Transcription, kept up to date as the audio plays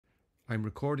I'm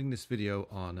recording this video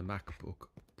on a MacBook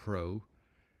Pro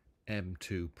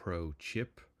M2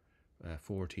 Chip,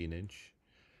 14-inch,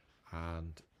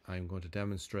 and I'm going to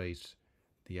demonstrate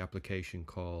the application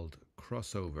called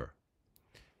Crossover,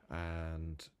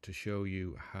 and to show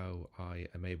you how I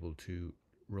am able to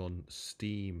run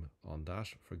Steam on that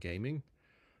for gaming.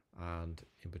 And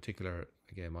in particular,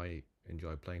 a game I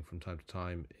enjoy playing from time to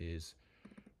time is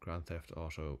Grand Theft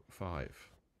Auto 5.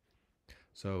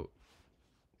 So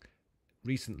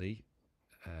recently,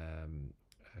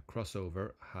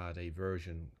 Crossover had a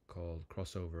version called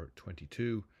Crossover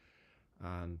 22,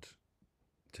 and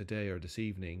today or this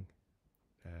evening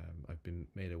I've been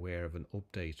made aware of an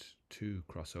update to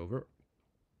Crossover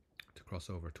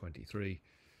 23,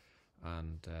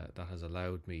 and that has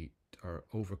allowed me or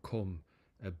overcome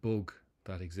a bug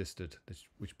that existed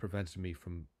which prevented me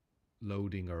from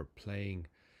loading or playing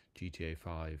GTA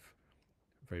 5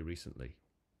 very recently.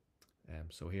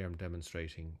 So here I'm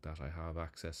demonstrating that I have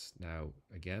access now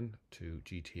again to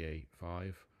GTA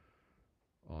 5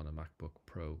 on a MacBook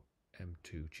Pro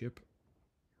M2 chip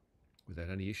without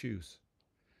any issues.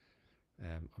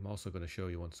 I'm also going to show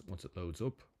you once it loads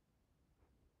up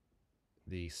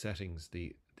the settings,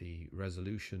 the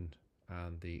resolution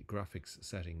and the graphics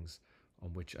settings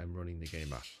on which I'm running the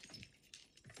game at.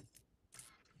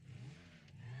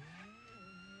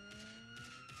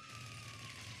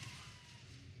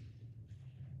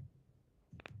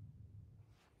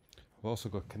 I've also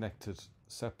got connected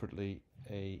separately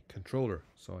a controller,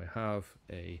 so I have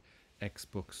a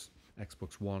Xbox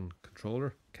One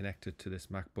controller connected to this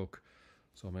MacBook,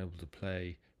 so I'm able to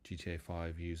play GTA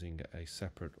 5 using a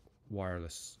separate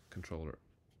wireless controller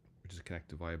which is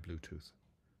connected via Bluetooth.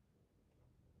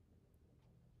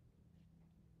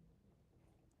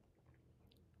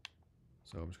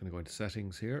 So I'm just going to go into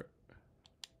settings here,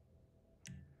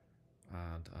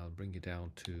 and I'll bring you down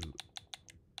to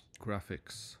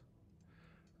graphics,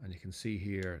 and you can see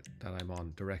here that I'm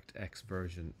on DirectX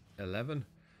version 11.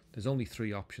 There's only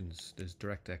three options. There's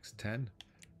DirectX 10,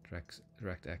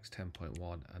 DirectX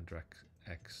 10.1 and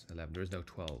DirectX 11. There is no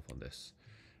 12 on this.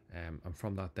 And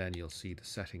from that then you'll see the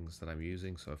settings that I'm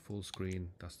using. So full screen,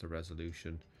 that's the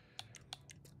resolution,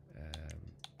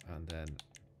 and then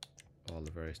all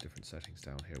the various different settings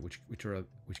down here, which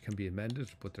can be amended,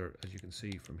 but they're, as you can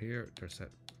see from here, they're set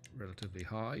relatively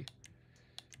high.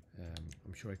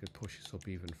 I'm sure I could push this up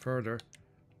even further,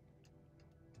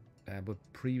 but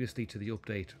previously to the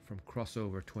update from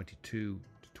Crossover 22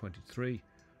 to 23,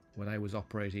 when I was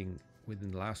operating within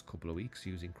the last couple of weeks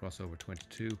using Crossover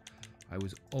 22, I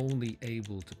was only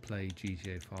able to play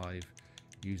GTA 5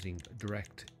 using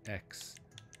DirectX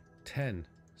 10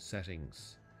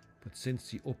 settings. But since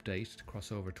the update to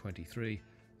Crossover 23,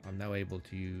 I'm now able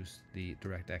to use the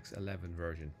DirectX 11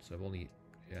 version. So I've only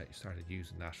started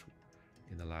using that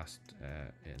in the last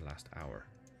hour.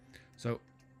 So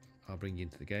I'll bring you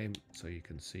into the game so you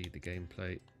can see the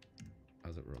gameplay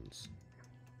as it runs.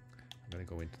 I'm going to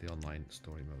go into the online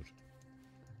story mode.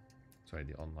 Sorry,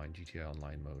 the online GTA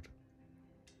Online mode.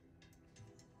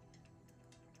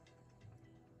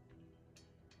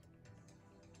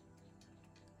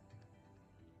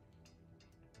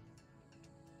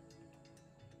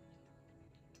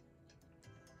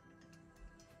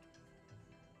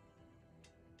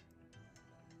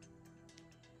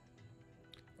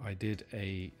 I did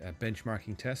a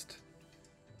benchmarking test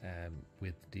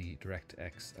with the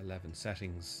DirectX 11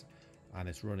 settings, and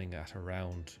it's running at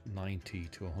around 90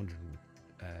 to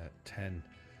 110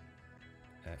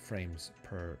 frames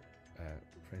per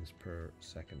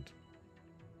second.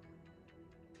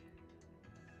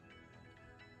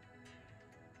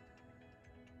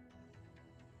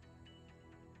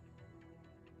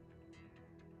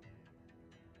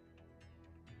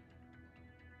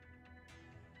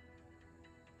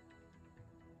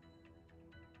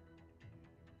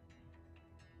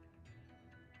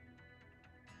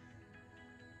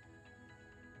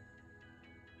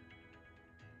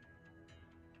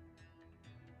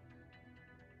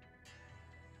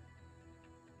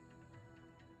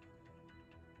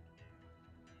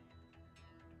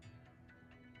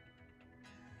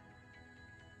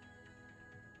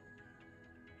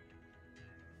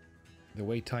 The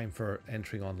wait time for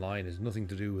entering online is nothing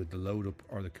to do with the load up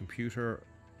or the computer.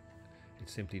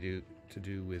 It's simply to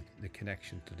do with the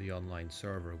connection to the online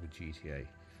server with GTA.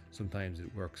 Sometimes it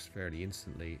works fairly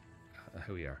instantly.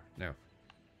 Here we are now.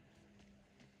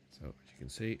 So as you can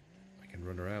see, I can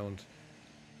run around.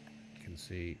 You can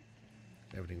see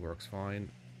everything works fine.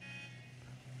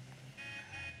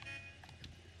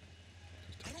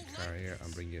 Just take the car here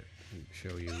and bring you and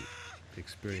show you the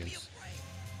experience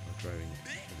of driving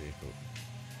the vehicle,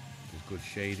 which is good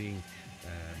shading,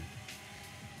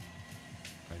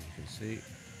 as you can see,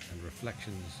 and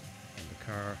reflections on the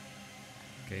car.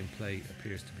 Gameplay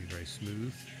appears to be very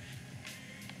smooth,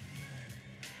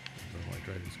 although my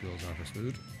driving skills aren't as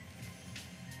smooth.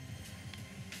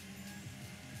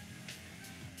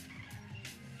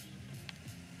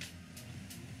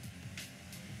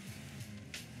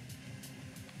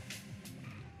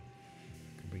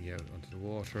 Can bring you out onto the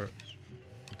water,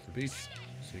 onto the beach,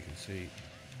 so you can see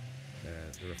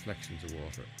the reflections of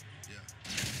water.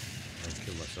 I'll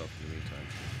kill myself in the meantime.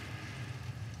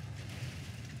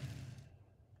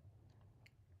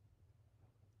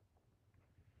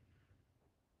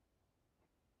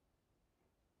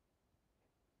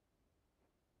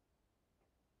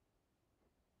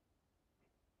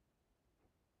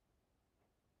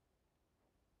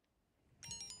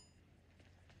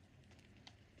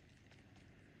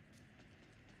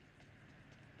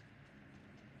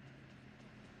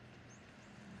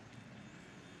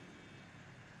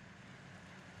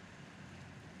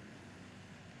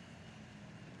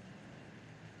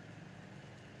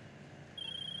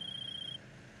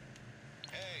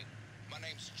 Hey, my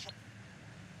name's Chuck.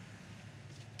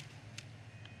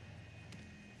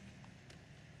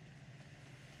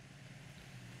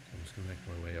 I'm just going to make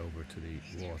my way over to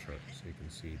the water so you can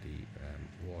see the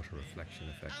water reflection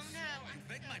effects. Oh no, I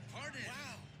beg my pardon.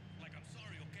 Wow. Like I'm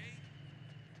sorry, okay?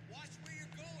 Watch where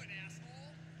you're going,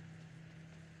 asshole.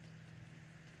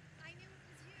 I knew it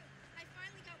was you. I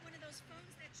finally got one of those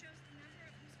phones that shows the number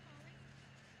of who's calling.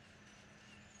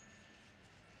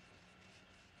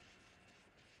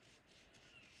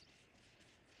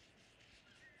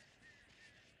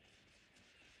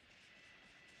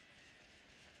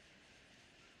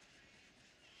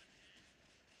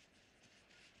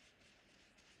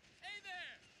 Hey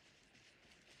there!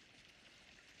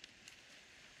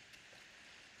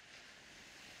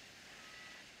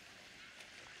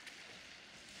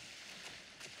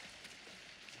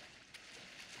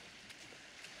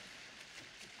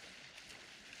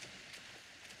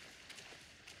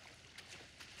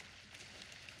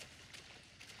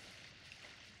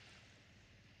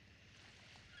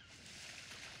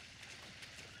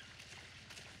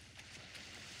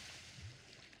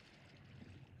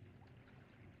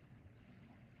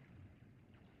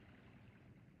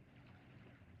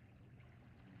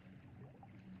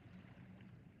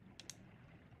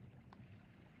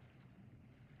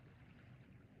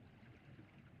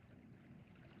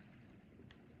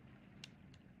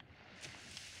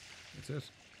 That's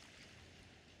it.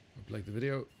 Hope you like the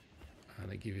video,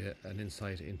 and I give you an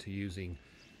insight into using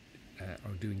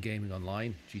or doing gaming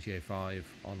online, GTA 5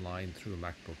 online through a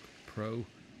MacBook Pro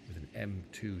with an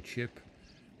M2 chip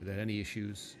without any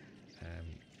issues.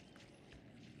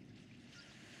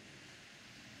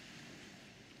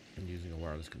 And using a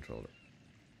wireless controller.